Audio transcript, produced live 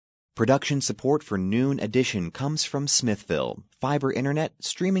Production support for Noon Edition comes from Smithville, fiber internet,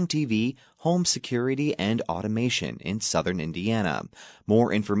 streaming TV, home security, and automation in southern Indiana.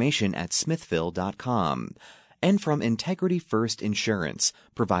 More information at smithville.com. And from Integrity First Insurance,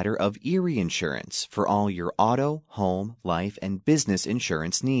 provider of Erie Insurance for all your auto, home, life, and business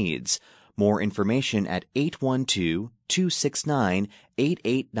insurance needs. More information at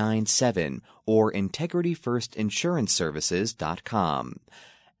 812-269-8897 or integrityfirstinsuranceservices.com.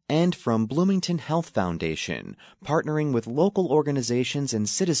 And from Bloomington Health Foundation, partnering with local organizations and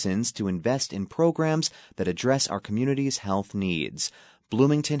citizens to invest in programs that address our community's health needs.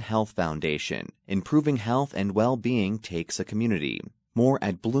 Bloomington Health Foundation, improving health and well-being takes a community. More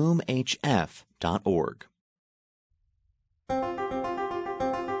at bloomhf.org.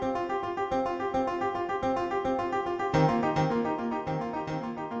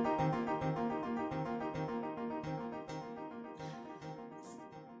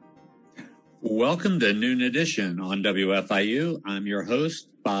 Welcome to Noon Edition on WFIU. I'm your host,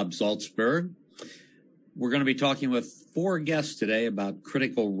 Bob Zaltsberg. We're going to be talking with four guests today about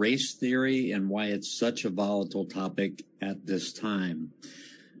critical race theory and why it's such a volatile topic at this time.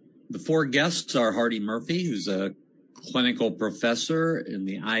 The four guests are Hardy Murphy, who's a clinical professor in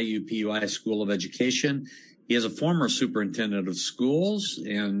the IUPUI School of Education. He is a former superintendent of schools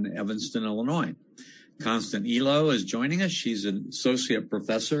in Evanston, Illinois. Constance Elo is joining us. She's an associate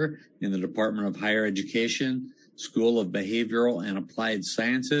professor in the Department of Higher Education, School of Behavioral and Applied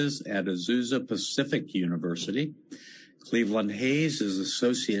Sciences at Azusa Pacific University. Cleveland Hayes is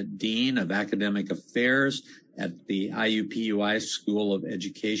Associate Dean of Academic Affairs at the IUPUI School of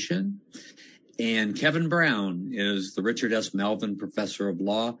Education. And Kevin Brown is the Richard S. Melvin Professor of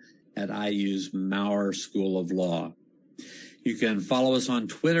Law at IU's Maurer School of Law. You can follow us on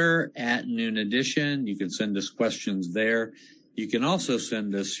Twitter at Noon Edition. You can send us questions there. You can also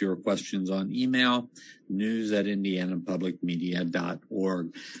send us your questions on email,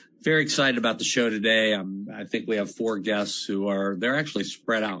 news@indianapublicmedia.org. Very excited about the show today. I think we have four guests they're actually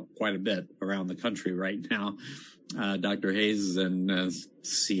spread out quite a bit around the country right now. Dr. Hayes is in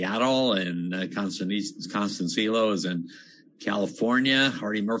Seattle, and Constance Elo is in California.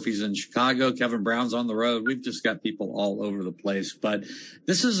 Hardy Murphy's in Chicago. Kevin Brown's on the road. We've just got people all over the place. But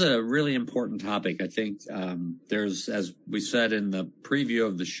this is a really important topic. I think there's, as we said in the preview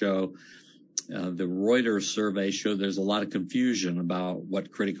of the show, the Reuters survey showed there's a lot of confusion about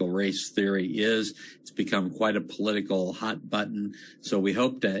what critical race theory is. It's become quite a political hot button. So we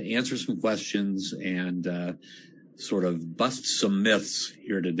hope to answer some questions and sort of bust some myths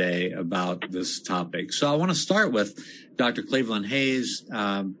here today about this topic. So I want to start with Dr. Cleveland Hayes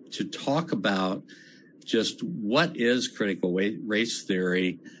to talk about just what is critical race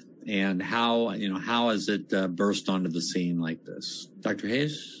theory and how has it burst onto the scene like this. Dr.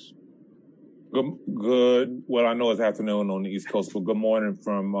 Hayes? Good. Well, I know it's afternoon on the East Coast, but good morning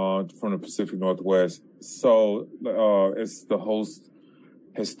from the Pacific Northwest. So as the host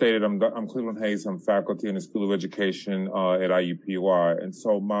has stated, I'm Cleveland Hayes. I'm faculty in the School of Education at IUPUI. And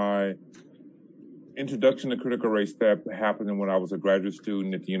so my introduction to critical race theory happened when I was a graduate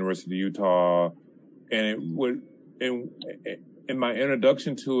student at the University of Utah. And and my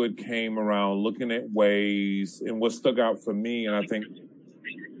introduction to it came around looking at ways, and what stuck out for me, and I think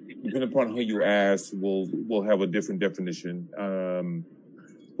depending upon who you ask, will have a different definition.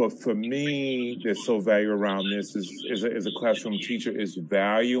 But for me, there's so value around this as a classroom teacher is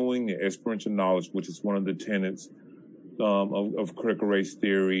valuing the experiential knowledge, which is one of the tenets of critical race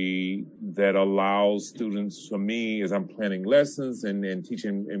theory that allows students, for me, as I'm planning lessons and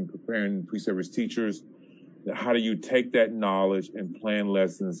teaching and preparing pre-service teachers, how do you take that knowledge and plan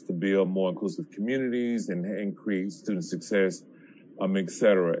lessons to build more inclusive communities and create student success, et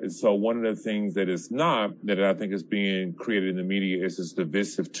cetera. And so one of the things that is not, that I think is being created in the media is this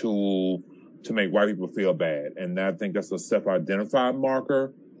divisive tool to make white people feel bad. And I think that's a self-identified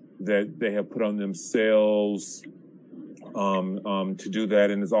marker that they have put on themselves to do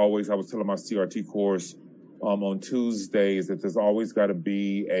that. And as always, I was telling my CRT course on Tuesdays that there's always got to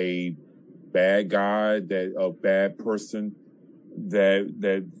be a bad guy, a bad person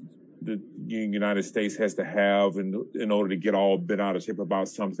that the United States has to have in order to get all bent out of shape about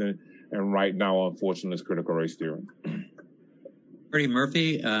something. And right now, unfortunately, it's critical race theory. Hardy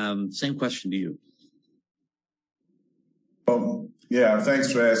Murphy, same question to you. Yeah,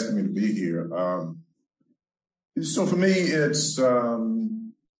 thanks for asking me to be here. So for me, it's a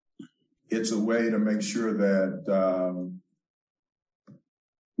way to make sure that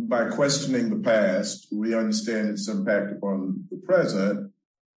by questioning the past, we understand its impact upon the present.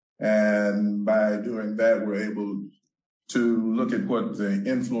 And by doing that, we're able to look at what the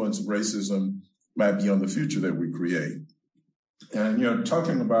influence of racism might be on the future that we create. And,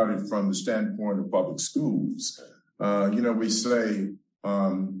 talking about it from the standpoint of public schools, we say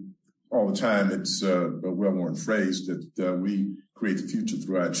all the time, it's a well-worn phrase that we create the future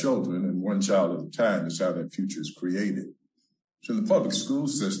through our children, and one child at a time is how that future is created. So in the public school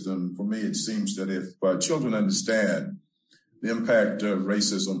system, for me, it seems that if children understand the impact of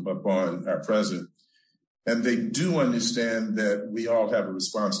racism upon our present, and they do understand that we all have a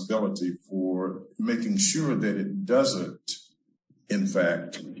responsibility for making sure that it doesn't, in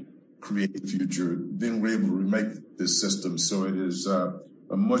fact, create the future, then we're able to remake this system so it is a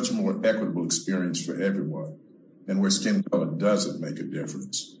much more equitable experience for everyone, and where skin color doesn't make a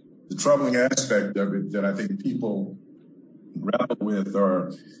difference. The troubling aspect of it that I think people grapple with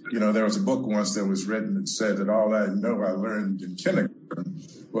are, there was a book once that was written that said that all I know I learned in kindergarten.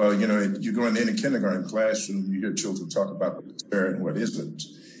 Well, you go into any kindergarten classroom, you hear children talk about what's fair and what isn't,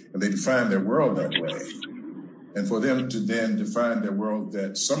 and they define their world that way. And for them to then define their world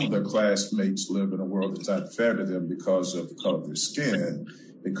that some of their classmates live in a world that's not fair to them because of the color of their skin,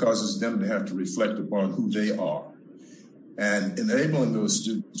 it causes them to have to reflect upon who they are. And enabling those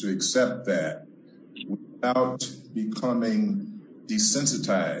students to accept that without becoming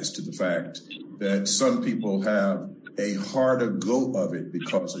desensitized to the fact that some people have a harder go of it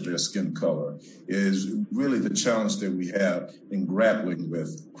because of their skin color is really the challenge that we have in grappling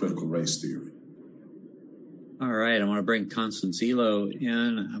with critical race theory. All right, I want to bring Constance Elo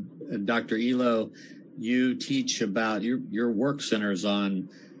in. Dr. Elo, you teach about, your work centers on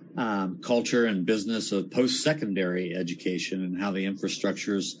culture and business of post-secondary education and how the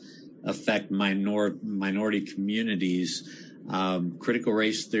infrastructures affect minority communities. Critical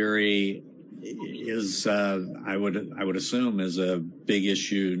race theory is, I would assume, is a big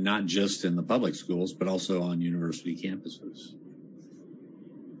issue, not just in the public schools, but also on university campuses.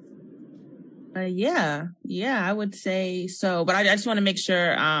 Yeah, I would say so. But I just want to make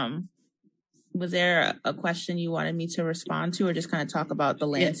sure, was there a question you wanted me to respond to, or just kind of talk about the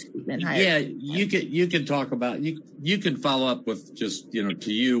landscape and higher? Yeah, you can talk about, you can follow up with just,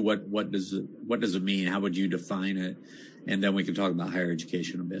 to you, what does it mean? How would you define it? And then we can talk about higher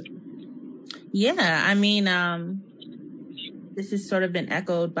education a bit. Yeah, I mean, this has sort of been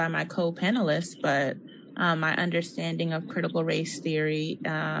echoed by my co-panelists, but my understanding of critical race theory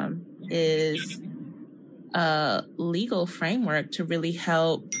is a legal framework to really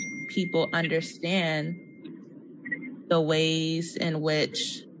help people understand the ways in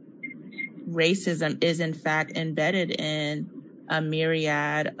which racism is in fact embedded in a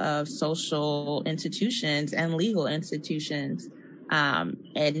myriad of social institutions and legal institutions,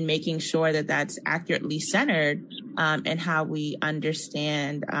 and making sure that that's accurately centered in how we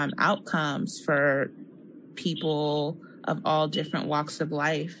understand outcomes for people of all different walks of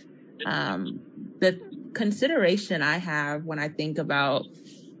life. The consideration I have when I think about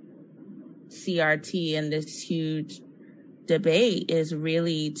CRT and this huge debate is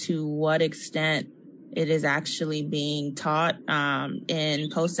really to what extent it is actually being taught in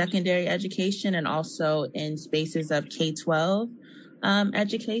post-secondary education and also in spaces of K-12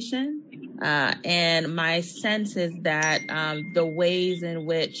 education. And my sense is that the ways in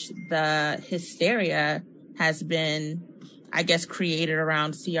which the hysteria has been, I guess, created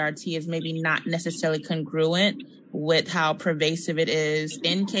around CRT is maybe not necessarily congruent with how pervasive it is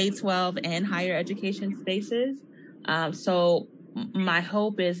in K-12 and higher education spaces. So my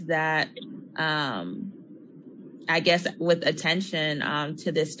hope is that, I guess, with attention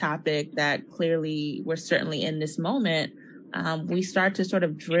to this topic that clearly we're certainly in this moment, we start to sort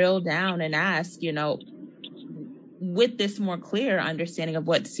of drill down and ask, with this more clear understanding of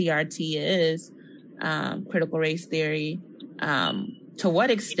what CRT is, critical race theory, to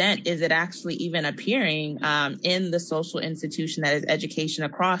what extent is it actually even appearing in the social institution that is education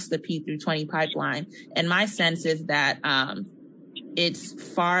across the P through 20 pipeline? And my sense is that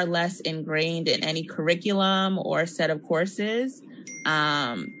it's far less ingrained in any curriculum or set of courses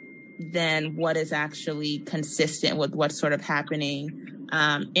than what is actually consistent with what's sort of happening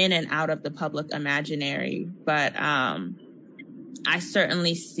in and out of the public imaginary. But I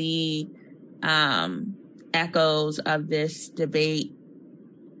certainly see echoes of this debate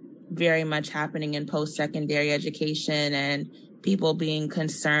very much happening in post-secondary education and people being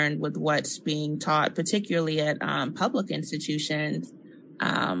concerned with what's being taught, particularly at public institutions.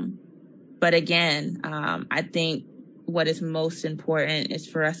 But again, I think what is most important is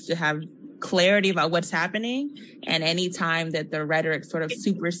for us to have clarity about what's happening. And any time that the rhetoric sort of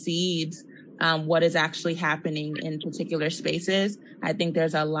supersedes what is actually happening in particular spaces, I think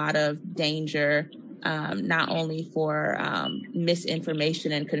there's a lot of danger not only for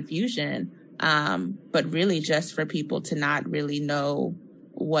misinformation and confusion, but really just for people to not really know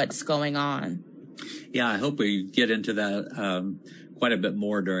what's going on. Yeah, I hope we get into that quite a bit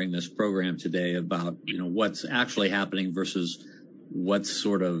more during this program today about, what's actually happening versus what's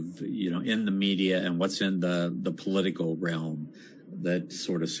sort of, in the media and what's in the political realm that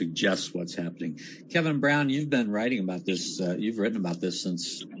sort of suggests what's happening. Kevin Brown, you've been writing about this. You've written about this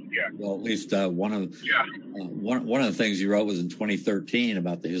since, well, at least one of the things you wrote was in 2013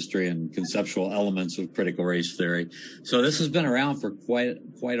 about the history and conceptual elements of critical race theory. So this has been around for quite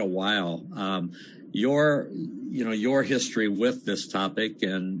a while. Your history with this topic,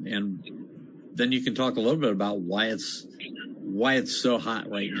 and then you can talk a little bit about why it's so hot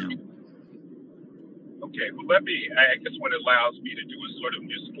right now. Okay, well, I guess what it allows me to do is sort of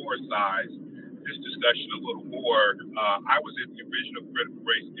historicize this discussion a little more. I was at the original critical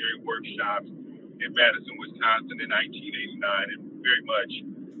race theory workshops in Madison, Wisconsin in 1989, and very much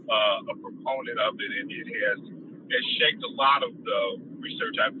a proponent of it, and it has shaped a lot of the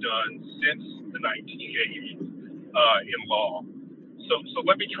research I've done since the 1980s in law. So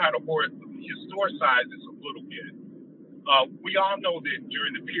let me try to historicize this a little bit. We all know that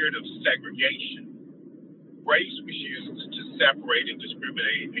during the period of segregation, race was used to separate and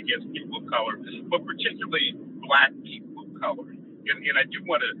discriminate against people of color, but particularly Black people of color. And I do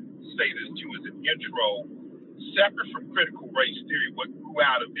want to say this too as an intro. Separate from critical race theory, what grew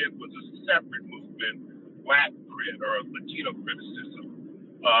out of it was a separate movement, Black crit or Latino criticism.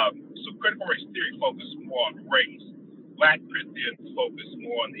 So critical race theory focused more on race. Black crit then focused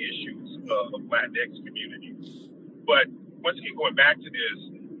more on the issues of Latinx communities. But once again, going back to this,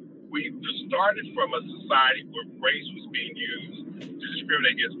 we started from a society where race was being used to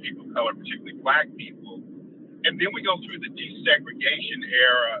discriminate against people of color, particularly Black people. And then we go through the desegregation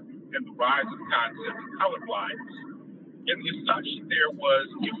era and the rise of the concept of colorblindness. And the assumption there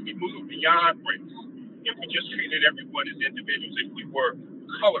was if we moved beyond race, if we just treated everyone as individuals, if we were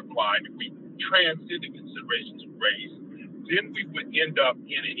colorblind, if we transcended considerations of race, then we would end up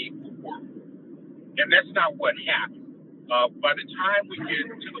in an equal world. And that's not what happened. By the time we get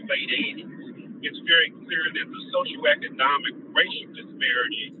to the late 80s, it's very clear that the socioeconomic racial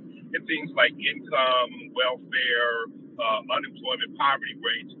disparities in things like income, welfare, unemployment, poverty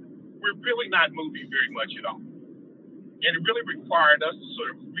rates, we're really not moving very much at all. And it really required us to sort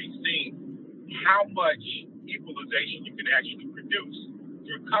of rethink how much equalization you can actually produce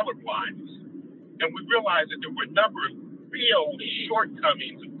through colorblindness. And we realized that there were a number of real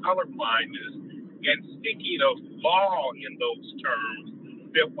shortcomings of colorblindness and thinking of law in those terms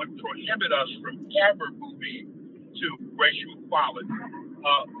that would prohibit us from ever moving to racial equality.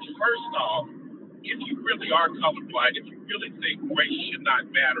 First off, if you really are colorblind, if you really think race should not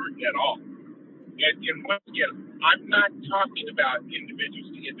matter at all, and once again, I'm not talking about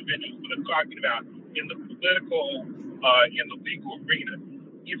individuals to individuals, but I'm talking about in the political, in the legal arena.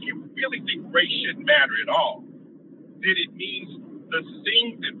 If you really think race shouldn't matter at all, then it means the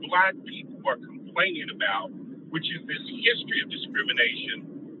thing that Black people are complaining about, which is this history of discrimination,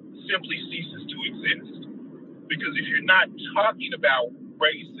 simply ceases to exist. Because if you're not talking about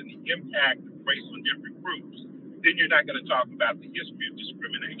race and the impact of race on different groups, then you're not going to talk about the history of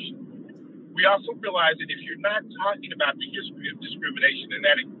discrimination. We also realize that if you're not talking about the history of discrimination and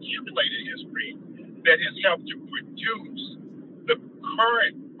that accumulated history that has helped to produce the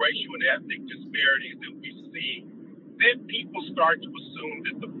current racial and ethnic disparities that we see, then people start to assume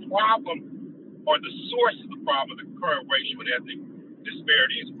that the problem or the source of the problem of the current racial and ethnic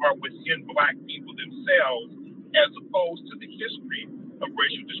disparities are within Black people themselves, as opposed to the history of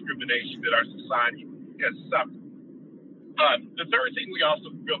racial discrimination that our society has suffered. The third thing we also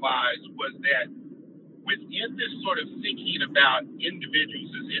realized was that within this sort of thinking about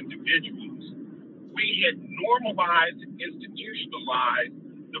individuals as individuals, we had normalized and institutionalized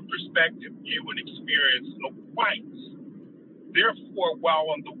the perspective, view, and experience of whites. Therefore,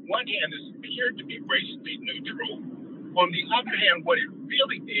 while on the one hand this appeared to be racially neutral, on the other hand, what it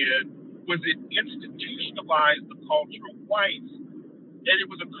really did was it institutionalized the culture of whites, and it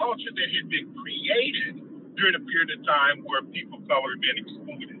was a culture that had been created during a period of time where people of color had been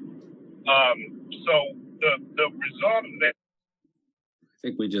excluded. So the result of that. I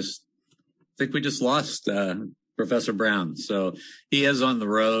think we just lost Professor Brown. So he is on the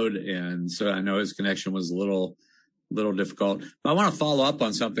road, and so I know his connection was a little difficult. But I want to follow up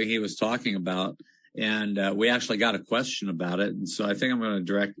on something he was talking about, and we actually got a question about it. And so I think I'm going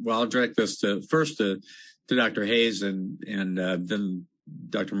to I'll direct this to Dr. Hayes and then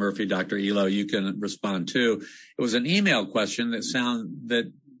Dr. Murphy, Dr. Elo, you can respond too. It was an email question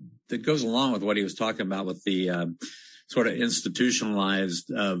that that goes along with what he was talking about with the sort of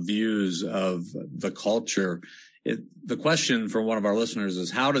institutionalized views of the culture. The question for one of our listeners is,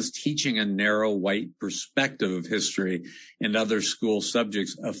 how does teaching a narrow white perspective of history and other school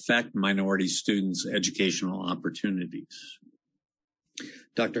subjects affect minority students' educational opportunities?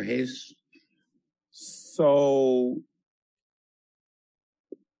 Dr. Hayes? So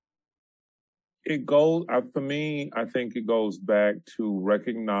it goes, for me, I think it goes back to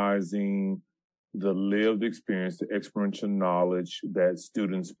recognizing the lived experience, the experiential knowledge that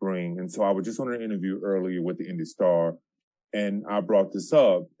students bring. And so I was just on an interview earlier with the Indy Star, and I brought this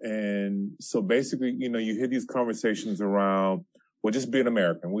up. And so basically, you hear these conversations around, well, just be an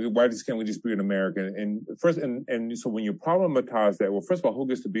American. Why can't we just be an American? And so when you problematize that, well, first of all, who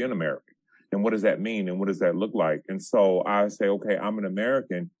gets to be an American? And what does that mean? And what does that look like? And so I say, okay, I'm an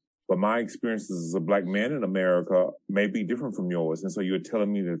American, but my experiences as a Black man in America may be different from yours. And so you're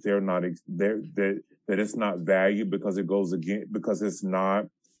telling me that that it's not valued because because it's not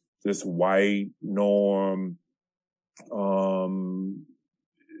this white norm,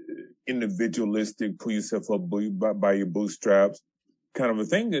 individualistic, pull yourself up by your bootstraps kind of a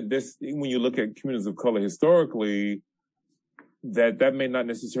thing. That when you look at communities of color historically, that may not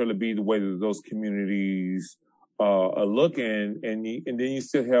necessarily be the way that those communities are looking, and then you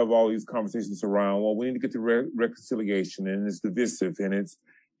still have all these conversations around, well, we need to get to reconciliation, and it's divisive, and it's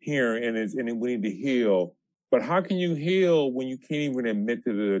here, and we need to heal. But how can you heal when you can't even admit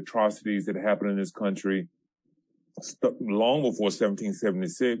to the atrocities that happened in this country long before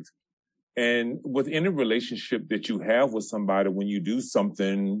 1776? And with any relationship that you have with somebody, when you do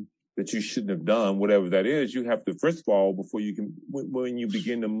something that you shouldn't have done, whatever that is, you have to, first of all, when you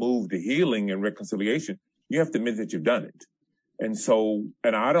begin to move to healing and reconciliation, you have to admit that you've done it. And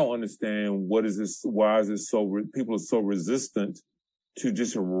I don't understand why is this people are so resistant to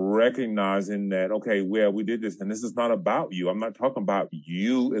just recognizing that, okay, well, we did this, and this is not about you. I'm not talking about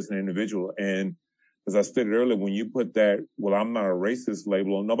you as an individual. And as I stated earlier, when you put that, well, I'm not a racist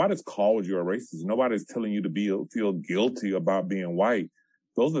label on, nobody's called you a racist. Nobody's telling you to feel guilty about being white.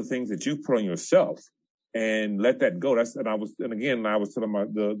 Those are things that you put on yourself, and let that go. I was telling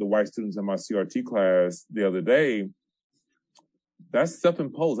the white students in my CRT class the other day, that's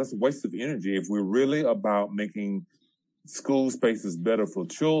self-imposed. That's a waste of energy. If we're really about making school spaces better for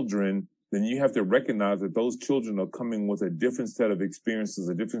children, then you have to recognize that those children are coming with a different set of experiences,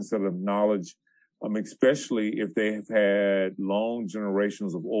 a different set of knowledge, especially if they have had long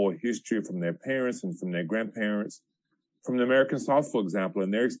generations of oral history from their parents and from their grandparents. From the American South, for example,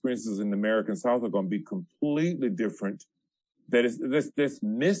 and their experiences in the American South are going to be completely different. That's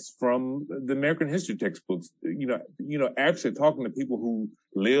missed from the American history textbooks. Actually talking to people who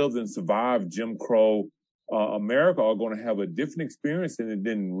lived and survived Jim Crow America are going to have a different experience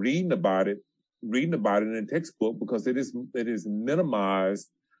than reading about it in a textbook, because it is minimized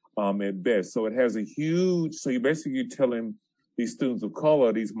at best. So it has so you're basically telling these students of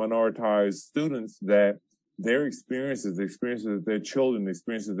color, these minoritized students, that their experiences, the experiences of their children, the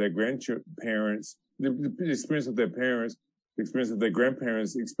experiences of their grandparents, the experience of their parents, the experience of their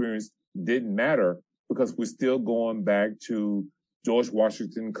grandparents' experience didn't matter, because we're still going back to George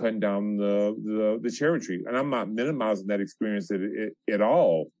Washington cutting down the cherry tree. And I'm not minimizing that experience at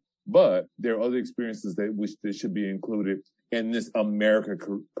all, but there are other experiences that should be included in this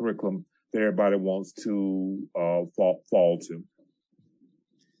American curriculum that everybody wants to fall to.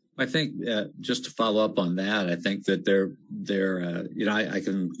 I think just to follow up on that, I think that I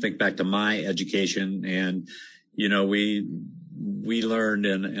can think back to my education, and we learned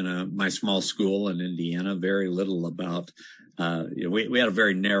in my small school in Indiana very little about. We had a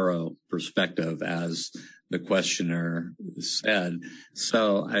very narrow perspective, as the questioner said.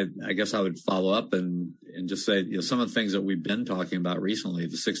 So I guess I would follow up and just say, some of the things that we've been talking about recently,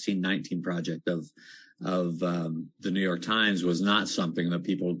 the 1619 Project of the New York Times was not something that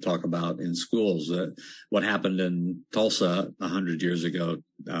people talk about in schools. What happened in Tulsa 100 years ago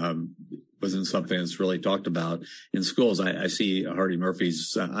wasn't something that's really talked about in schools. I see Hardy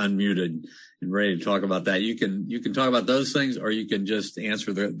Murphy's unmuted and ready to talk about that. You can talk about those things, or you can just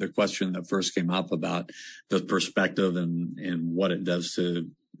answer the question that first came up about the perspective and what it does to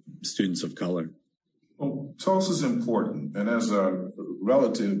students of color. Well, Tulsa's important, and as a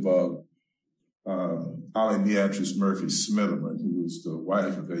relative of Ollie Beatrice Murphy Smitherman, who was the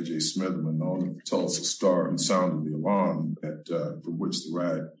wife of A.J. Smitherman, the owner of the Tulsa Star, who sounded the alarm from which the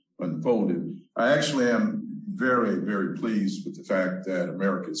riot unfolded. I actually am very, very pleased with the fact that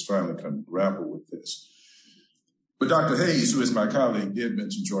America has finally come to grapple with this. But Dr. Hayes, who is my colleague, did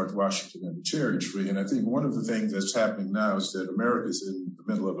mention George Washington and the cherry tree. And I think one of the things that's happening now is that America is in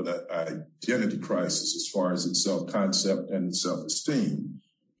the middle of an identity crisis as far as its self-concept and its self-esteem.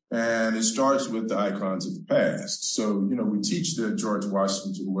 And it starts with the icons of the past. So, we teach that George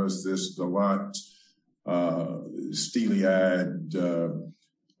Washington was this gallant, steely-eyed,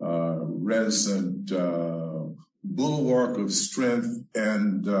 reticent bulwark of strength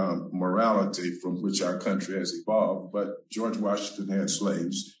and morality from which our country has evolved. But George Washington had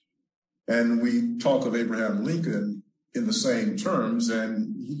slaves. And we talk of Abraham Lincoln in the same terms,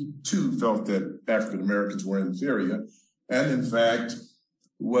 and he too felt that African Americans were inferior, and in fact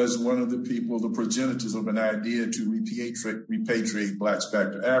was one of the people, the progenitors of an idea to repatriate blacks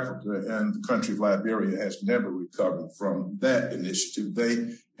back to Africa, and the country of Liberia has never recovered from that initiative.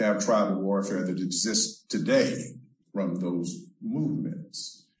 They have tribal warfare that exists today from those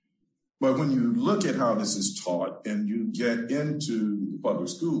movements. But when you look at how this is taught and you get into the public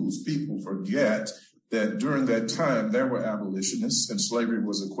schools, people forget that during that time there were abolitionists, and slavery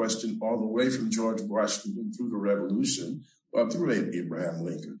was a question all the way from George Washington through the Revolution, through Abraham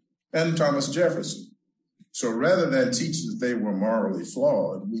Lincoln and Thomas Jefferson. So rather than teach that they were morally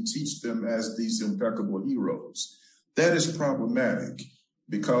flawed, we teach them as these impeccable heroes. That is problematic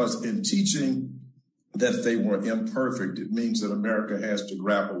because in teaching that they were imperfect, it means that America has to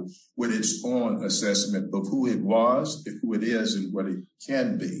grapple with its own assessment of who it was, who it is, and what it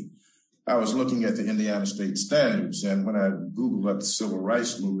can be. I was looking at the Indiana State Standards, and when I Googled up the Civil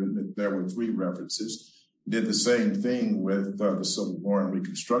Rights Movement, there were 3 references. Did the same thing with the Civil War and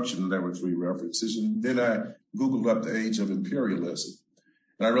Reconstruction. There were 3 references. And then I Googled up the age of imperialism.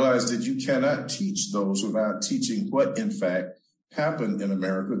 And I realized that you cannot teach those without teaching what, in fact, happened in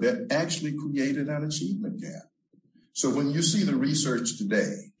America that actually created an achievement gap. So when you see the research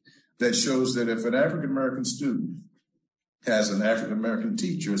today that shows that if an African-American student has an African-American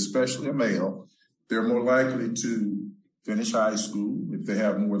teacher, especially a male, they're more likely to finish high school. If they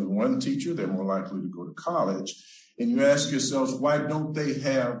have more than one teacher, they're more likely to go to college. And you ask yourselves, why don't they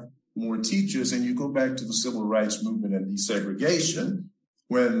have more teachers? And you go back to the civil rights movement and desegregation,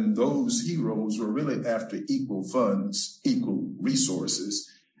 when those heroes were really after equal funds, equal resources.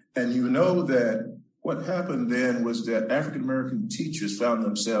 And you know that what happened then was that African-American teachers found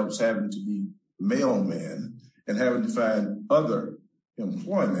themselves having to be mailmen and having to find other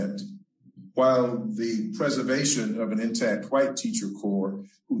employment, while the preservation of an intact white teacher corps,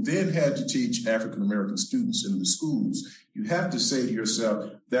 who then had to teach African-American students in the schools, you have to say to yourself,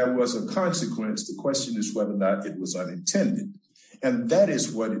 there was a consequence. The question is whether or not it was unintended. And that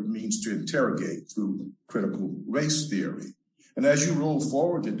is what it means to interrogate through critical race theory. And as you roll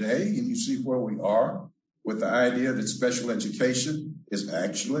forward today and you see where we are with the idea that special education is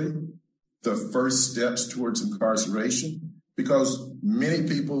actually the first steps towards incarceration, because many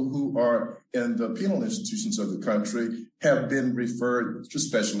people who are in the penal institutions of the country have been referred to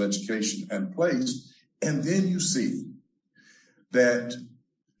special education and placed. And then you see that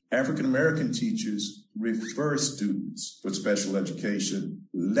African-American teachers refer students for special education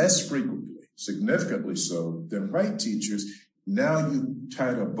less frequently, significantly so, than white teachers. Now you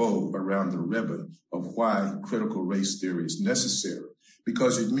tied a bow around the ribbon of why critical race theory is necessary,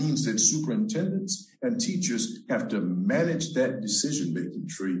 because it means that superintendents and teachers have to manage that decision-making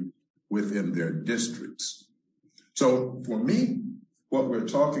tree within their districts. So for me, what we're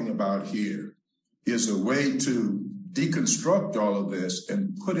talking about here is a way to deconstruct all of this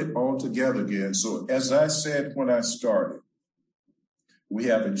and put it all together again. So as I said when I started, we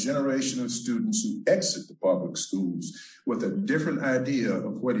have a generation of students who exit the public schools with a different idea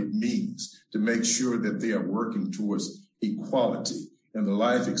of what it means to make sure that they are working towards equality in the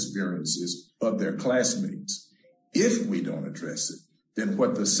life experiences of their classmates. If we don't address it, then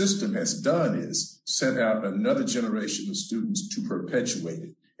what the system has done is sent out another generation of students to perpetuate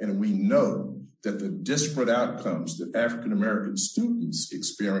it. And we know that the disparate outcomes that African-American students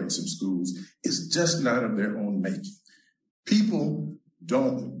experience in schools is just not of their own making. People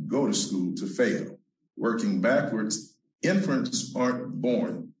don't go to school to fail. Working backwards, infants aren't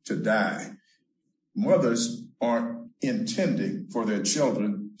born to die. Mothers aren't intending for their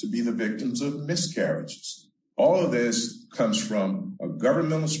children to be the victims of miscarriages. All of this comes from a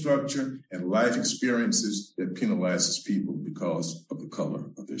governmental structure and life experiences that penalizes people because of the color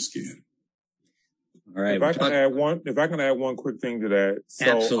of their skin. All right. If I can add one quick thing to that. So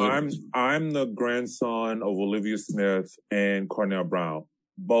Absolutely. I'm the grandson of Olivia Smith and Cornell Brown,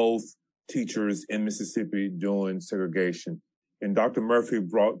 both teachers in Mississippi during segregation. And Dr. Murphy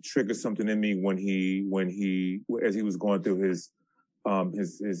triggered something in me when he as he was going through his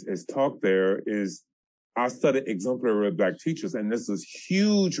talk there, is I studied exemplary Black teachers, and this is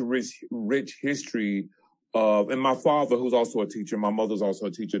huge, rich history of, and my father, who's also a teacher, my mother's also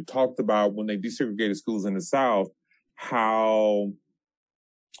a teacher, talked about when they desegregated schools in the South, how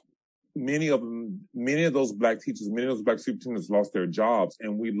many of those Black teachers, many of those Black superintendents lost their jobs,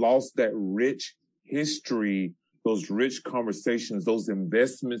 and we lost that rich history, those rich conversations, those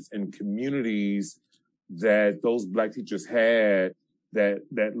investments in communities that those Black teachers had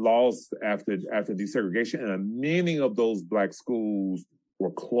that lost after desegregation, and many of those Black schools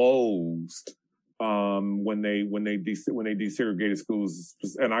were closed when they desegregated schools.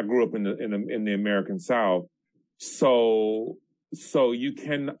 And I grew up in the American South, so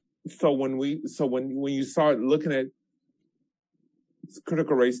when you start looking at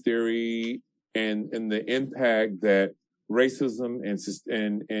critical race theory and the impact that racism and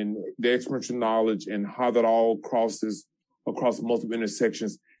the experiential knowledge and how that all crosses across multiple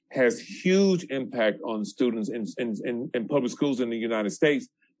intersections has huge impact on students in public schools in the United States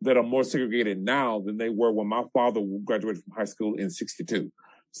that are more segregated now than they were when my father graduated from high school in '62.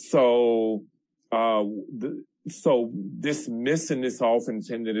 So dismissing this off and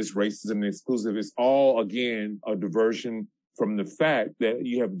saying that it's racist and exclusive is all, again, a diversion from the fact that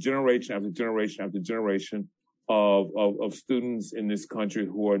you have generation after generation after generation of students in this country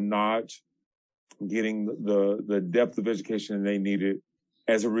who are not getting the depth of education they needed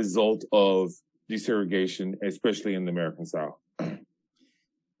as a result of desegregation, especially in the American South. I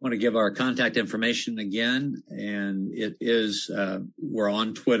want to give our contact information again, and it is, we're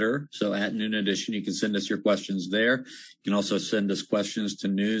on Twitter, so at Noon Edition, you can send us your questions there. You can also send us questions to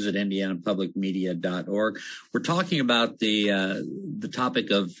news@indianapublicmedia.org. We're talking about the topic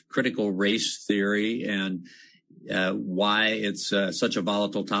of critical race theory and why it's such a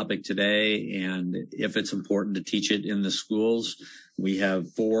volatile topic today, and if it's important to teach it in the schools. We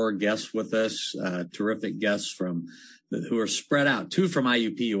have 4 guests with us, terrific guests who are spread out. 2 from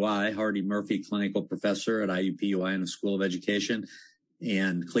IUPUI, Hardy Murphy, clinical professor at IUPUI in the School of Education,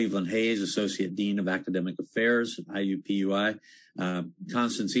 and Cleveland Hayes, Associate Dean of Academic Affairs at IUPUI.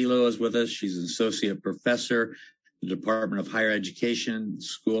 Constance Elo is with us. She's an Associate Professor the Department of Higher Education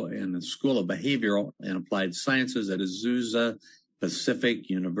and the School of Behavioral and Applied Sciences at Azusa Pacific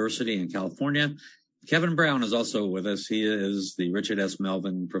University in California. Kevin Brown is also with us. He is the Richard S.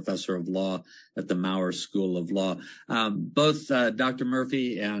 Melvin Professor of Law at the Maurer School of Law. Both Dr.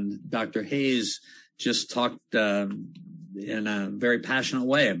 Murphy and Dr. Hayes just talked in a very passionate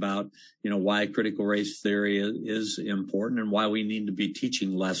way about, why critical race theory is important and why we need to be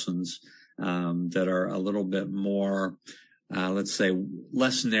teaching lessons that are a little bit more, let's say,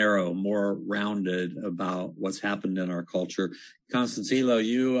 less narrow, more rounded about what's happened in our culture. Constance Elo,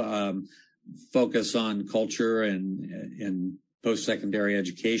 you focus on culture and post-secondary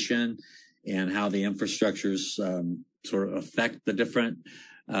education and how the infrastructures sort of affect the different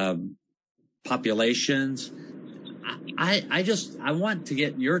populations. I want to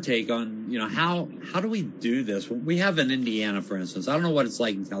get your take on, how do we do this? We have in Indiana, for instance, I don't know what it's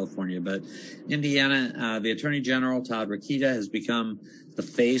like in California, but Indiana, the Attorney General, Todd Rokita, has become the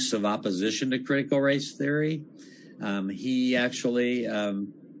face of opposition to critical race theory. He actually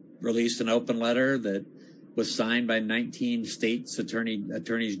released an open letter that was signed by 19 states'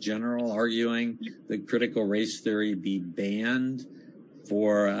 attorneys general arguing that critical race theory be banned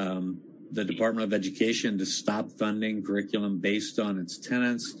for the Department of Education to stop funding curriculum based on its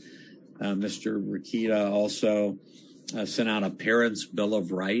tenets. Mr. Rokita also sent out a Parents' Bill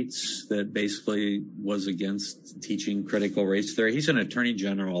of Rights that basically was against teaching critical race theory. He's an attorney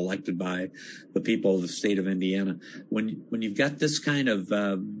general elected by the people of the state of Indiana. When you've got this kind of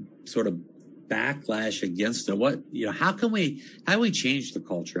sort of backlash against it, how can we change the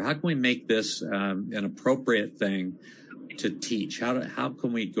culture? How can we make this an appropriate thing to teach? How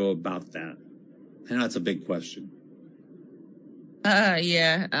can we go about that? I know it's a big question.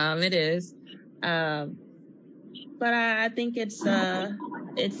 It is. But I think it's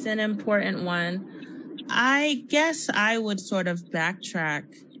an important one. I guess I would sort of backtrack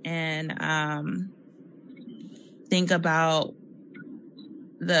and think about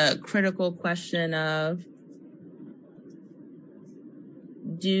the critical question of,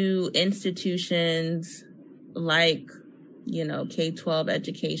 do institutions like, K-12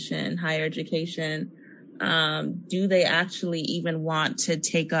 education, higher education, do they actually even want to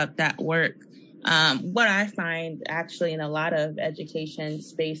take up that work? What I find actually in a lot of education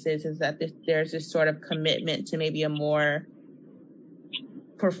spaces is that there's this sort of commitment to maybe a more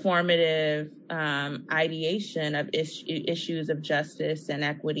performative ideation of issues of justice and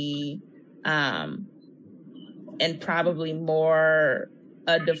equity, and probably more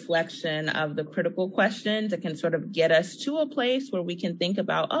a deflection of the critical questions that can sort of get us to a place where we can think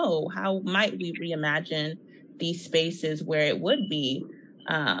about, oh, how might we reimagine these spaces where it would be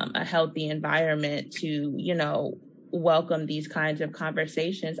a healthy environment to, welcome these kinds of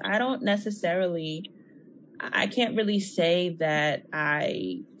conversations. I can't really say that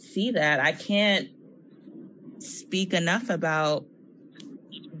I see that. I can't speak enough about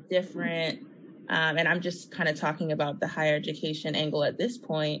different, and I'm just kind of talking about the higher education angle at this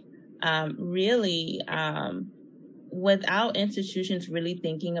point, without institutions really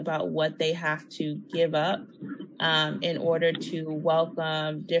thinking about what they have to give up in order to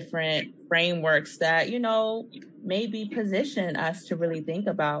welcome different frameworks that, maybe position us to really think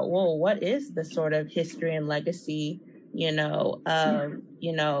about, well, what is the sort of history and legacy, of,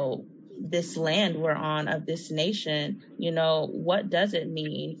 this land we're on, of this nation, what does it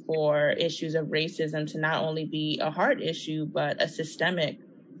mean for issues of racism to not only be a hard issue, but a systemic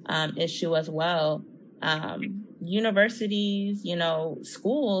issue as well. Universities,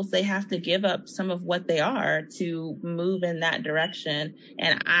 schools, they have to give up some of what they are to move in that direction.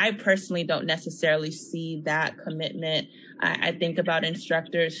 And I personally don't necessarily see that commitment. I think about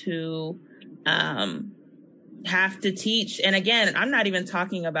instructors who have to teach. And again, I'm not even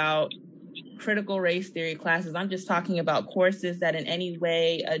talking about critical race theory classes. I'm just talking about courses that in any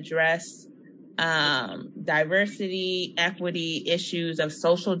way address diversity, equity, issues of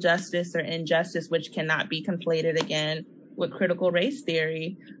social justice or injustice, which cannot be conflated again with critical race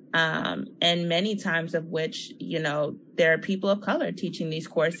theory. And many times of which, there are people of color teaching these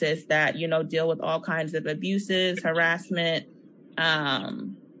courses that, deal with all kinds of abuses, harassment,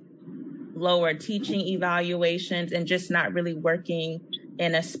 lower teaching evaluations, and just not really working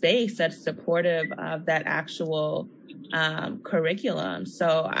in a space that's supportive of that actual curriculum.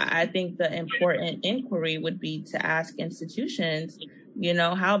 So I think the important inquiry would be to ask institutions,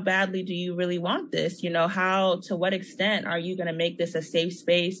 how badly do you really want this? To what extent are you going to make this a safe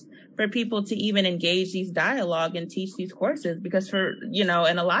space for people to even engage these dialogue and teach these courses? Because in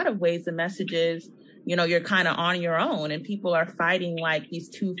a lot of ways, the message is, you're kind of on your own, and people are fighting like these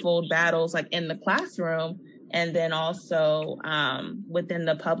twofold battles, like in the classroom and then also within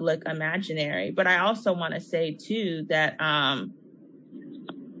the public imaginary. But I also want to say, too, that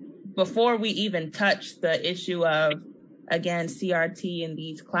before we even touch the issue of, again, CRT in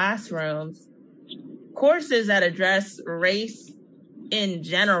these classrooms, courses that address race in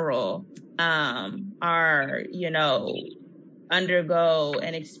general are, undergo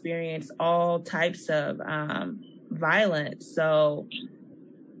and experience all types of violence. So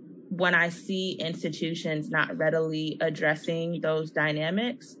when I see institutions not readily addressing those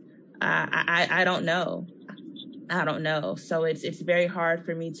dynamics, I don't know. So it's very hard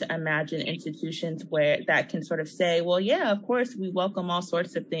for me to imagine institutions where that can sort of say, well, yeah, of course, we welcome all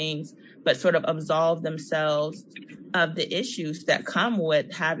sorts of things, but sort of absolve themselves of the issues that come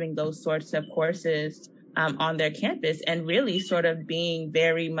with having those sorts of courses on their campus, and really sort of being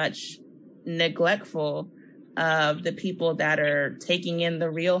very much neglectful of the people that are taking in the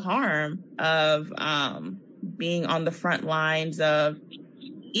real harm of being on the front lines of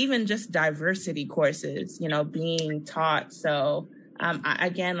even just diversity courses, being taught. So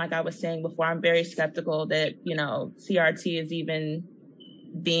again, like I was saying before, I'm very skeptical that, CRT is even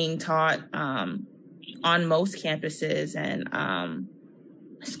being taught on most campuses and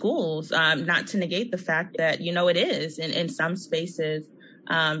schools, not to negate the fact that, it is in some spaces.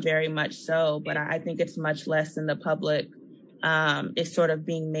 Very much so, but I think it's much less than the public is sort of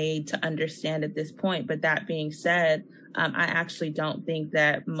being made to understand at this point. But that being said, I actually don't think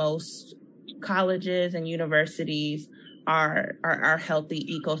that most colleges and universities are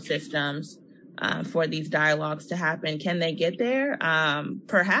healthy ecosystems for these dialogues to happen. Can they get there?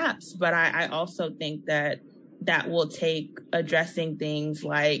 Perhaps, but I also think that will take addressing things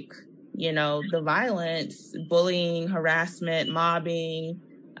like, the violence, bullying, harassment, mobbing,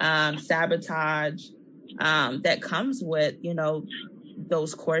 sabotage that comes with,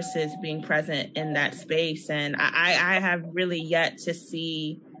 those courses being present in that space. And I have really yet to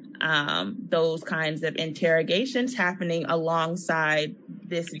see those kinds of interrogations happening alongside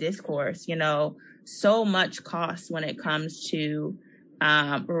this discourse. So much costs when it comes to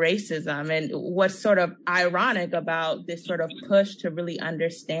racism. And what's sort of ironic about this sort of push to really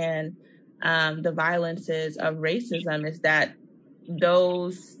understand the violences of racism is that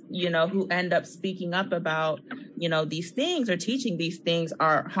those, who end up speaking up about, these things or teaching these things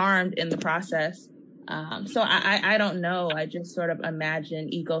are harmed in the process. So I don't know. I just sort of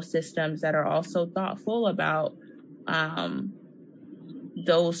imagine ecosystems that are also thoughtful about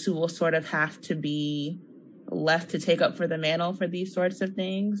those who will sort of have to be left to take up for the mantle for these sorts of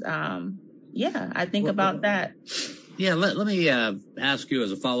things. I think about that. Yeah, let me ask you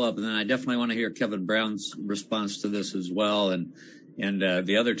as a follow-up, and then I definitely want to hear Kevin Brown's response to this as well, and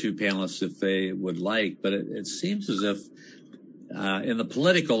the other two panelists if they would like. But it seems as if in the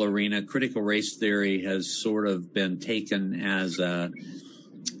political arena, critical race theory has sort of been taken as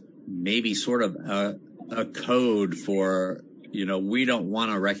maybe sort of a code for, we don't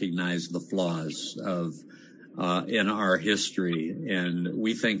want to recognize the flaws of in our history. And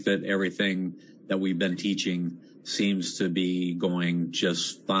we think that everything that we've been teaching seems to be going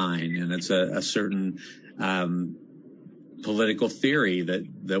just fine. And it's a certain political theory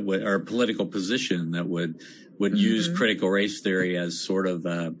that would, or political position that would use critical race theory as sort of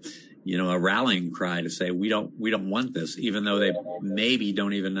a rallying cry to say we don't want this, even though they maybe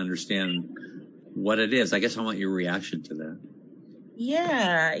don't even understand what it is. I guess I want your reaction to that.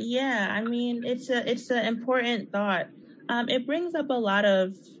 Yeah. I mean, it's an important thought. It brings up a lot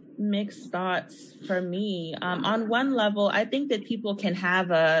of mixed thoughts for me. On one level, I think that people can have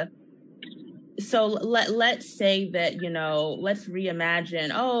let's say that, let's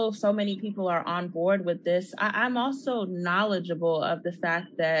reimagine, so many people are on board with this. I'm also knowledgeable of the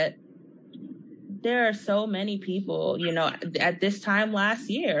fact that there are so many people, at this time last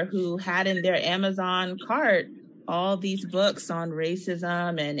year who had in their Amazon cart all these books on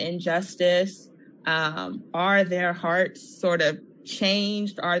racism and injustice. Are their hearts sort of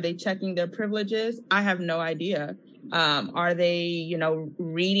changed? Are they checking their privileges? I have no idea. Are they,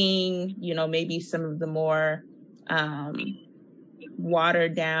 reading, maybe some of the more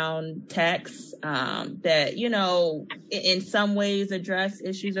watered down texts that, in some ways address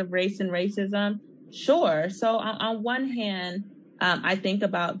issues of race and racism? Sure. So on one hand, I think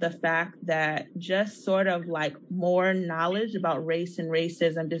about the fact that just sort of like more knowledge about race and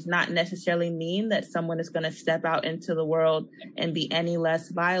racism does not necessarily mean that someone is going to step out into the world and be any less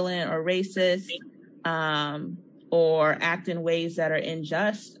violent or racist, or act in ways that are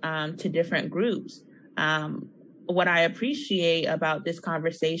unjust to different groups. What I appreciate about this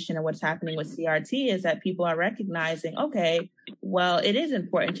conversation and what's happening with CRT is that people are recognizing, okay, well, it is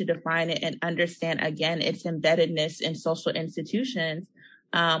important to define it and understand, again, its embeddedness in social institutions,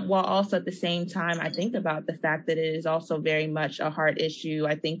 while also at the same time, I think about the fact that it is also very much a hard issue.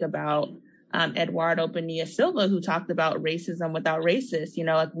 I think about Eduardo Bonilla Silva, who talked about racism without racists.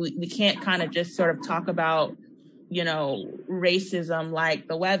 We can't kind of just sort of talk about racism like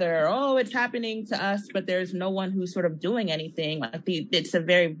the weather, it's happening to us, but there's no one who's sort of doing anything. It's a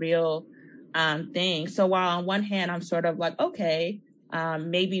very real thing. So while on one hand, I'm sort of like, okay,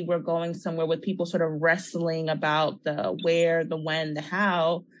 maybe we're going somewhere with people sort of wrestling about the where, the when, the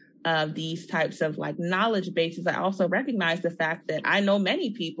how of these types of like knowledge bases, I also recognize the fact that I know many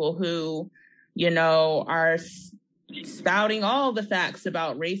people who, are spouting all the facts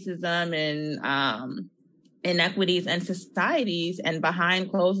about racism and inequities and societies, and behind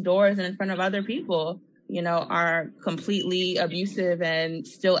closed doors and in front of other people, are completely abusive and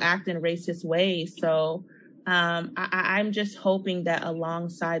still act in racist ways. So I'm just hoping that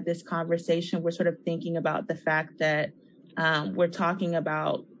alongside this conversation, we're sort of thinking about the fact that we're talking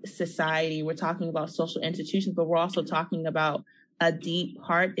about society, we're talking about social institutions, but we're also talking about a deep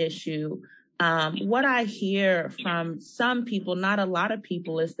heart issue. What I hear from some people, not a lot of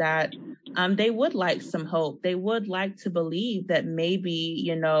people, is that they would like some hope. They would like to believe that maybe,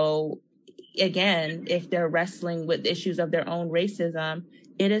 again, if they're wrestling with issues of their own racism,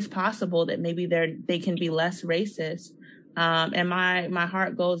 it is possible that maybe they can be less racist. And my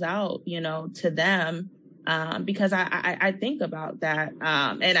heart goes out, to them, because I think about that.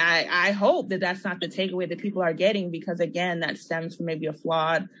 And I hope that that's not the takeaway that people are getting, because again, that stems from maybe a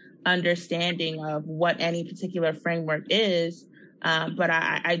flawed understanding of what any particular framework is. But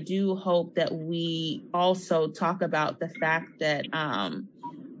I do hope that we also talk about the fact that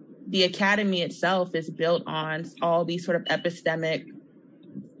the academy itself is built on all these sort of epistemic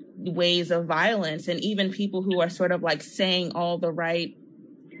ways of violence, and even people who are sort of like saying all the right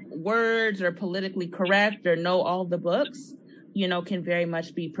words or politically correct or know all the books, can very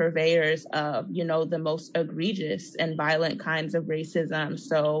much be purveyors of, the most egregious and violent kinds of racism.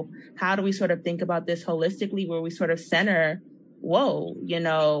 So how do we sort of think about this holistically, where we sort of center,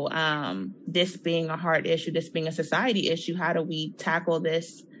 this being a hard issue, this being a society issue, how do we tackle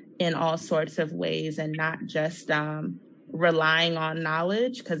this in all sorts of ways and not just relying on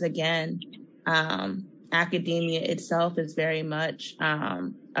knowledge? Because again, academia itself is very much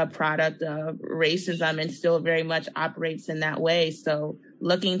a product of racism and still very much operates in that way. So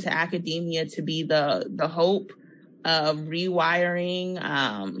looking to academia to be the hope of rewiring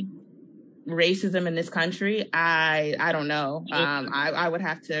racism in this country, I don't know. I would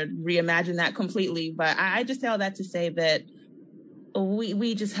have to reimagine that completely. But I just say all that to say that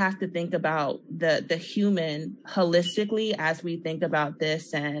we just have to think about the human holistically as we think about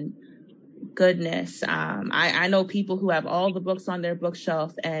this. And goodness, I know people who have all the books on their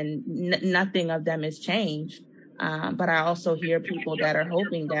bookshelf and nothing of them has changed. But I also hear people that are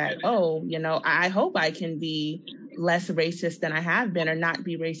hoping that, I hope I can be less racist than I have been or not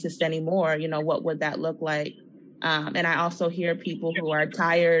be racist anymore. What would that look like? And I also hear people who are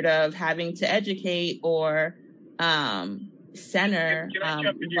tired of having to educate or center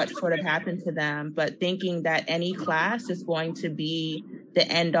what sort of happened to them, but thinking that any class is going to be the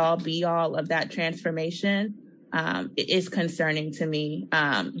end all be all of that transformation is concerning to me.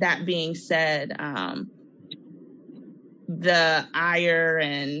 That being said, the ire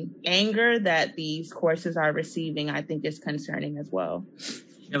and anger that these courses are receiving, I think, is concerning as well.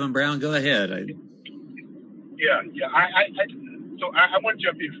 Kevin Brown, go ahead. I want to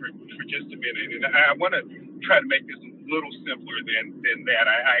jump in for just a minute, and I want to try to make this a little simpler than that.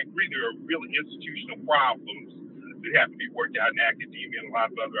 I agree there are real institutional problems that have to be worked out in academia and a lot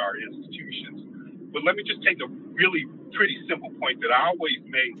of other art institutions. But let me just take a really pretty simple point that I always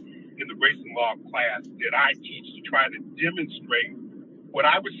make in the race and law class that I teach to try to demonstrate what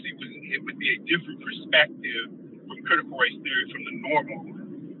I would see would be a different perspective from critical race theory from the normal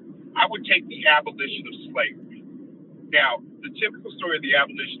one. I would take the abolition of slavery. Now, the typical story of the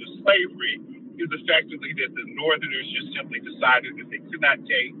abolition of slavery is effectively that the Northerners just simply decided that they could not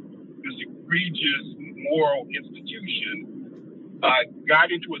take this egregious moral institution,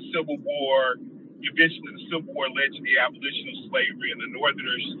 got into a civil war. Eventually, the Civil War led to the abolition of slavery, and the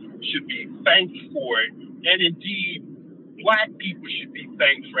Northerners should be thanked for it. And indeed, Black people should be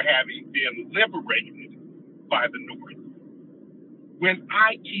thanked for having been liberated by the North. When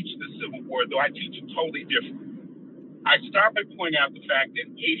I teach the Civil War, though, I teach it totally different. I start by pointing out the fact that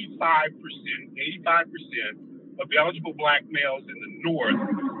 85% of eligible Black males in the North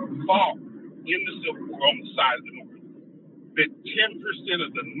fought in the Civil War on the side of the North. That 10%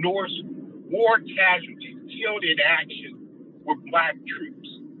 of the North's war casualties killed in action were Black troops.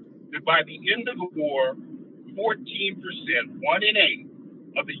 That by the end of the war, 14%, 1 in 8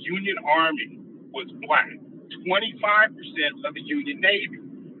 of the Union Army was Black. 25% of the Union Navy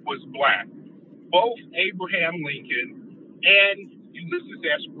was Black. Both Abraham Lincoln and Ulysses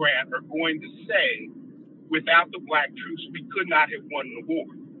S. Grant are going to say, without the Black troops, we could not have won the war.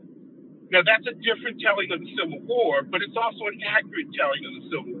 Now, that's a different telling of the Civil War, but it's also an accurate telling of the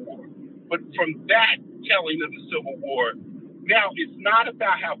Civil War. But from that telling of the Civil War, now it's not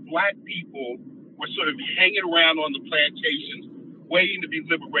about how Black people were sort of hanging around on the plantations waiting to be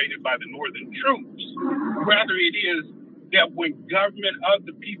liberated by the Northern troops. Rather, it is that when government of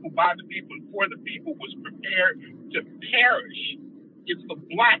the people, by the people, and for the people was prepared to perish, it's the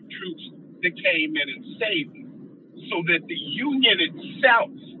Black troops that came in and saved them. So that the Union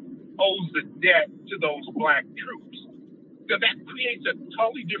itself owes the debt to those Black troops. So that creates a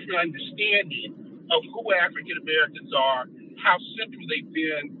totally different understanding of who African Americans are, how central they've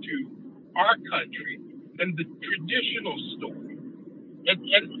been to our country, and the traditional story.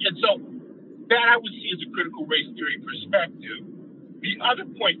 And so that I would see as a critical race theory perspective. The other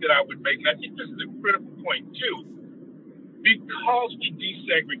point that I would make, and I think this is a critical point too, because we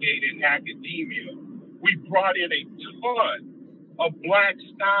desegregated in academia, we brought in a ton of Black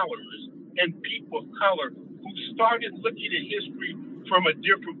scholars and people of color who started looking at history from a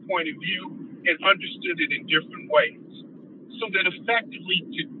different point of view and understood it in different ways. So that effectively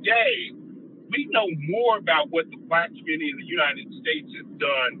today, we know more about what the Black community in the United States has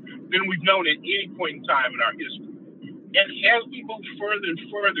done than we've known at any point in time in our history. And as we move further and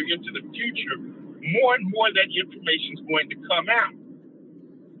further into the future, more and more that information is going to come out.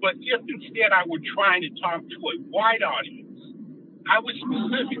 But if instead I were trying to talk to a white audience, I would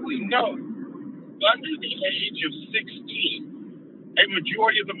specifically note, under the age of 16, a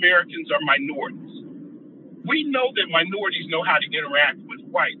majority of Americans are minorities. We know that minorities know how to interact with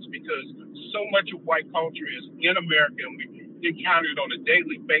whites because so much of white culture is in America and we encounter it on a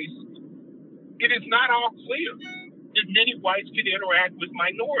daily basis. It is not all clear that many whites can interact with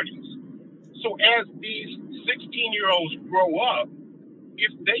minorities. So as these 16-year-olds grow up,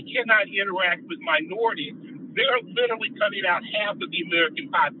 if they cannot interact with minorities, they're literally cutting out half of the American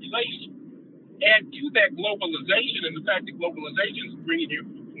population. Add to that globalization and the fact that globalization is bringing you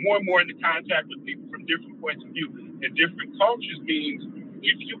more and more into contact with people from different points of view and different cultures means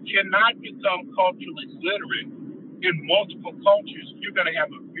if you cannot become culturally literate in multiple cultures, you're going to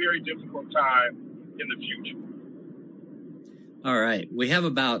have a very difficult time in the future. All right. We have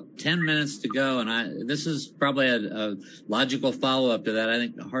about 10 minutes to go, and this is probably a logical follow-up to that. I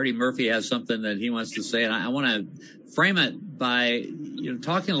think Hardy Murphy has something that he wants to say, and I want to frame it by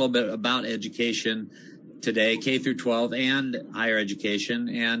talking a little bit about education today, K through 12 and higher education,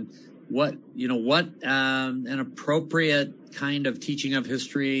 and what an appropriate kind of teaching of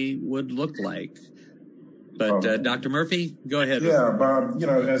history would look like. But Dr. Murphy, go ahead. Yeah, Bob,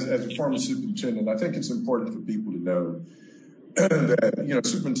 as a former superintendent, I think it's important for people to know that,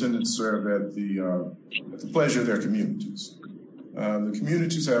 superintendents serve at the pleasure of their communities. The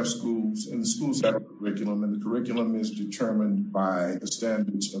communities have schools, and the schools have a curriculum, and the curriculum is determined by the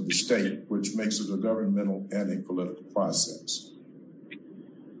standards of the state, which makes it a governmental and a political process.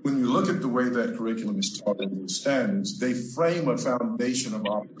 When you look at the way that curriculum is taught and the standards, they frame a foundation of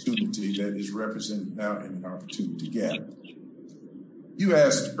opportunity that is represented now in an opportunity gap. You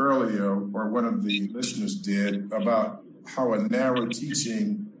asked earlier, or one of the listeners did, about how a narrow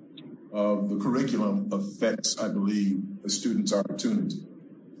teaching of the curriculum affects, I believe, a student's opportunity.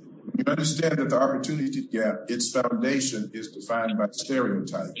 You understand that the opportunity gap, its foundation is defined by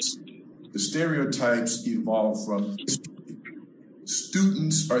stereotypes. The stereotypes evolve from history.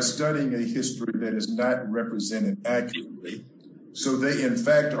 Students are studying a history that is not represented accurately, so they in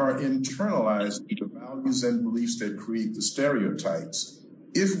fact are internalizing the values and beliefs that create the stereotypes.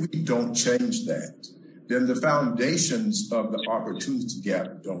 If we don't change that, then the foundations of the opportunity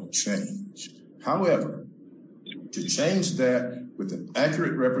gap don't change. However, to change that with an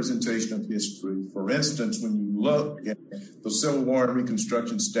accurate representation of history, for instance, when you look at the Civil War and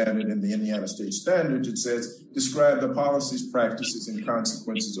Reconstruction Standard and the Indiana State Standards, it says, describe the policies, practices, and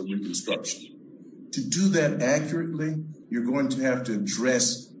consequences of Reconstruction. To do that accurately, you're going to have to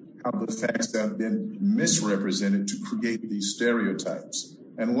address how the facts have been misrepresented to create these stereotypes.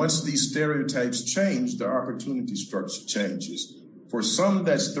 And once these stereotypes change, the opportunity structure changes. For some,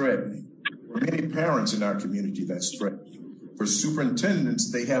 that's threatening. For many parents in our community, that's threatening. For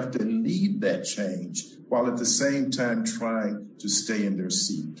superintendents, they have to lead that change while at the same time trying to stay in their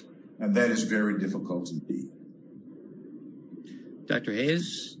seat. And that is very difficult indeed. Dr.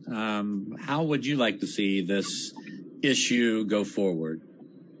 Hayes, how would you like to see this issue go forward?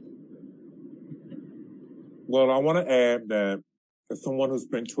 Well, I want to add that as someone who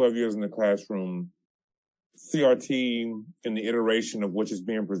spent 12 years in the classroom, CRT in the iteration of which is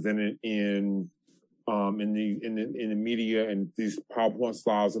being presented in the media and these PowerPoint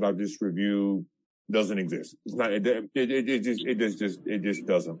slides that I've just reviewed doesn't exist. It's not. It just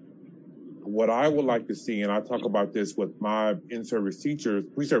doesn't. What I would like to see, and I talk about this with my pre-service teachers,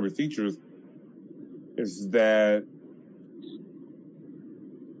 is that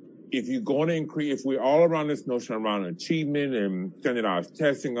if you're going to increase, if we're all around this notion around achievement and standardized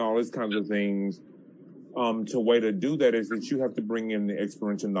testing, all these kinds of things, the way to do that is that you have to bring in the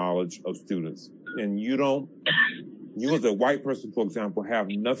experiential knowledge of students. And you as a white person, for example, have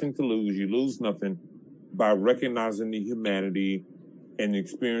nothing to lose. You lose nothing by recognizing the humanity and the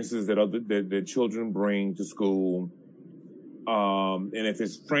experiences that children bring to school. And if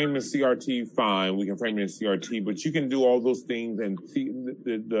it's framed in CRT, fine, we can frame it in CRT, but you can do all those things and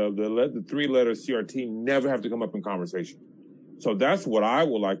the three-letter CRT never have to come up in conversation. So that's what I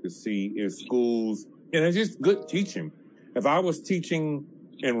would like to see is schools, and it's just good teaching. If I was teaching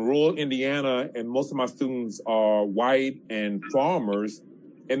in rural Indiana and most of my students are white and farmers,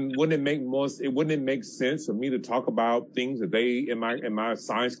 and wouldn't it make sense for me to talk about things that they, in my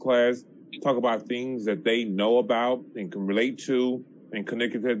science class, talk about things that they know about and can relate to and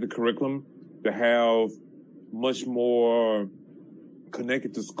connected to the curriculum to have much more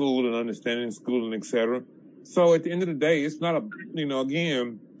connected to school and understanding school and et cetera. So at the end of the day, it's not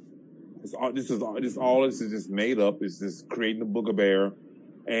again, this is just made up. It's just creating a booger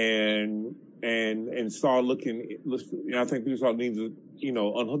and start looking. I think people start need to,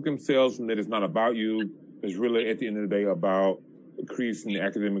 unhook themselves from that. It's not about you. It's really at the end of the day about increasing the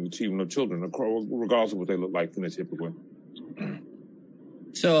academic achievement of children, regardless of what they look like phenotypically.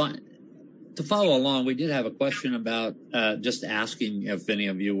 So to follow along, we did have a question about just asking if any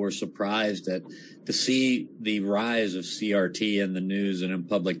of you were surprised to see the rise of CRT in the news and in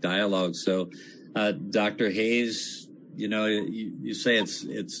public dialogue. So, Dr. Hayes, you say it's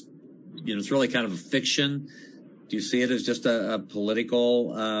really kind of a fiction. Do you see it as just a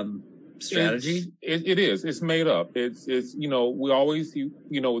political strategy? It is. It's made up. It's we always,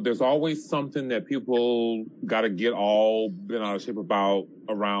 there's always something that people got to get all bent out of shape about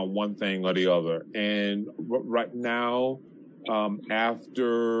around one thing or the other. And right now,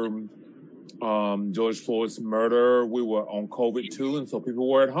 after George Floyd's murder, we were on COVID too, and so people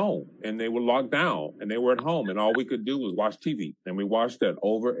were at home, and they were locked down, and they were at home, and all we could do was watch TV, and we watched that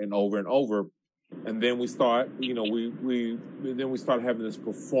over and over and over, and then we start, then we started having this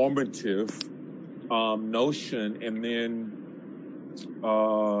performative notion, and then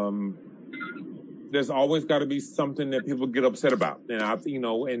there's always got to be something that people get upset about, and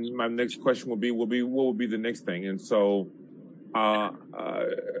and my next question would be what would be the next thing, and so. I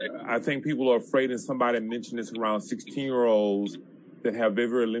think people are afraid, and somebody mentioned this around 16-year-olds that have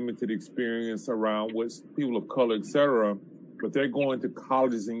very limited experience around with people of color, et cetera, but they're going to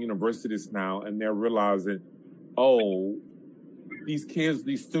colleges and universities now, and they're realizing, these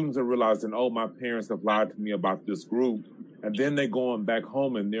students are realizing, my parents have lied to me about this group, and then they're going back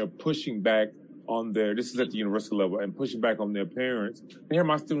home and they're pushing back on this is at the university level, and pushing back on their parents. I hear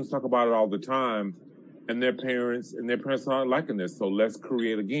my students talk about it all the time. And their parents aren't liking this. So let's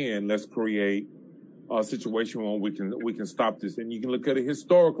create a situation where we can stop this. And you can look at it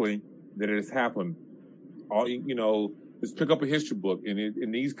historically that it has happened. Let's pick up a history book,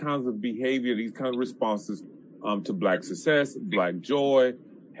 and these kinds of behavior, these kinds of responses to Black success, Black joy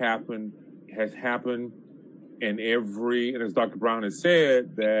has happened. And as Dr. Brown has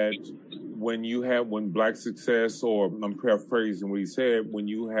said, that when Black success, or I'm paraphrasing what he said,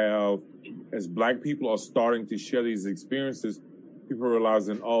 as Black people are starting to share these experiences, people are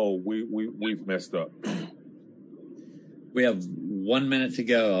realizing, we've messed up. We have 1 minute to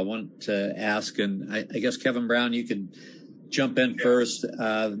go. I want to ask, and I guess, Kevin Brown, you could jump in first.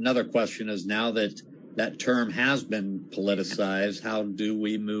 Another question is, now that term has been politicized, how do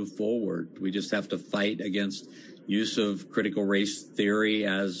we move forward? Do we just have to fight against use of critical race theory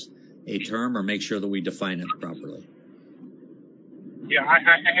as a term, or make sure that we define it properly? Yeah, I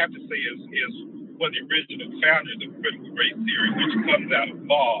have to say, as one of the original founders of critical race theory, which comes out of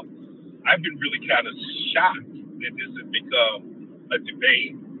law, I've been really kind of shocked that this has become a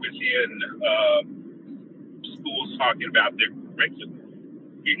debate within schools talking about their curriculum.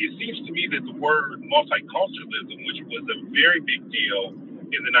 It seems to me that the word multiculturalism, which was a very big deal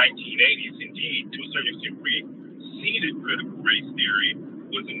in the 1980s, indeed, to a certain extent preceded critical race theory,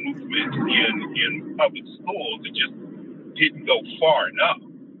 was a movement in public schools that just didn't go far enough.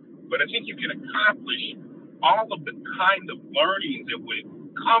 But I think you can accomplish all of the kind of learnings that would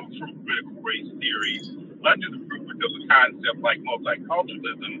come from critical race theory under the rubric of a concept like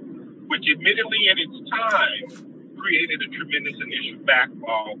multiculturalism, which admittedly in its time created a tremendous initial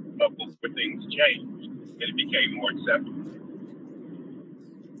backlog of before things changed and it became more acceptable.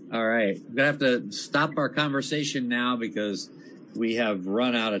 All right. I'm going to have to stop our conversation now because we have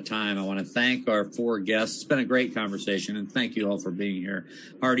run out of time. I want to thank our four guests. It's been a great conversation, and thank you all for being here.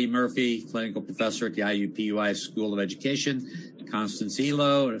 Hardy Murphy, clinical professor at the IUPUI School of Education. Constance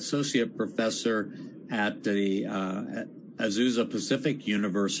Elo, an associate professor at the Azusa Pacific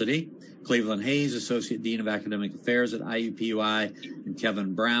University. Cleveland Hayes, associate dean of academic affairs at IUPUI. And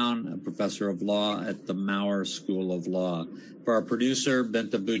Kevin Brown, a professor of law at the Maurer School of Law. For our producer,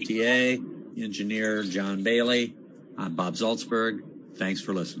 Benta Boutier, engineer John Bailey, I'm Bob Zaltsberg. Thanks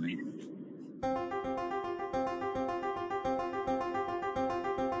for listening.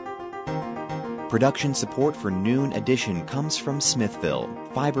 Production support for Noon Edition comes from Smithville,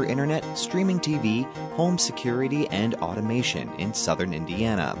 fiber internet, streaming TV, home security, and automation in southern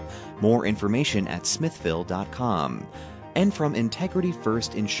Indiana. More information at smithville.com. And from Integrity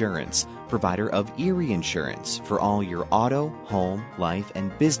First Insurance, provider of Erie Insurance for all your auto, home, life,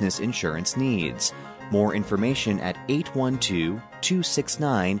 and business insurance needs. More information at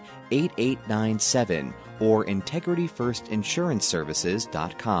 812-269-8897 or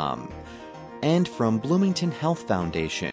integrityfirstinsuranceservices.com. And from Bloomington Health Foundation,